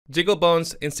Jiggle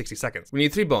bones in 60 seconds. We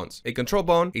need 3 bones, a control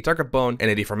bone, a target bone,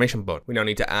 and a deformation bone. We now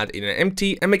need to add in an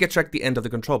empty and make it track the end of the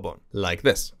control bone, like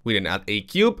this. We then add a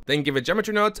cube, then give a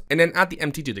geometry node, and then add the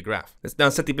empty to the graph. Let's now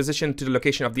set the position to the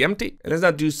location of the empty, and let's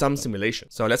now do some simulation.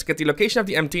 So let's get the location of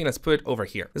the empty and let's put it over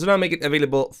here. This will now make it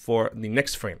available for the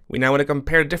next frame. We now want to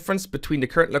compare the difference between the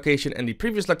current location and the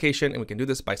previous location, and we can do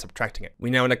this by subtracting it. We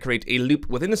now want to create a loop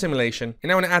within the simulation,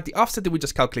 and I want to add the offset that we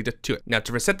just calculated to it. Now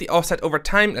to reset the offset over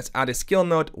time, let's add a scale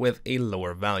node with a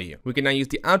lower value. We can now use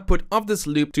the output of this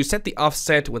loop to set the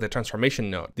offset with a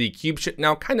transformation node. The cube should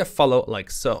now kind of follow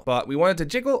like so, but we want it to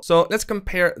jiggle, so let's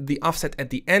compare the offset at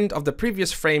the end of the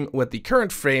previous frame with the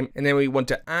current frame, and then we want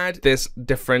to add this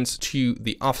difference to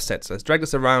the offset. So let's drag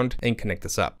this around and connect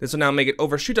this up. This will now make it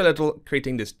overshoot a little,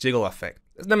 creating this jiggle effect.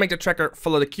 Let's then make the tracker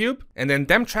follow the cube, and then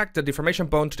track the deformation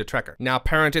bone to the tracker. Now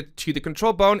parent it to the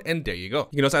control bone, and there you go.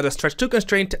 You can also add a stretch to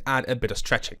constraint to add a bit of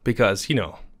stretching, because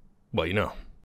well, you know.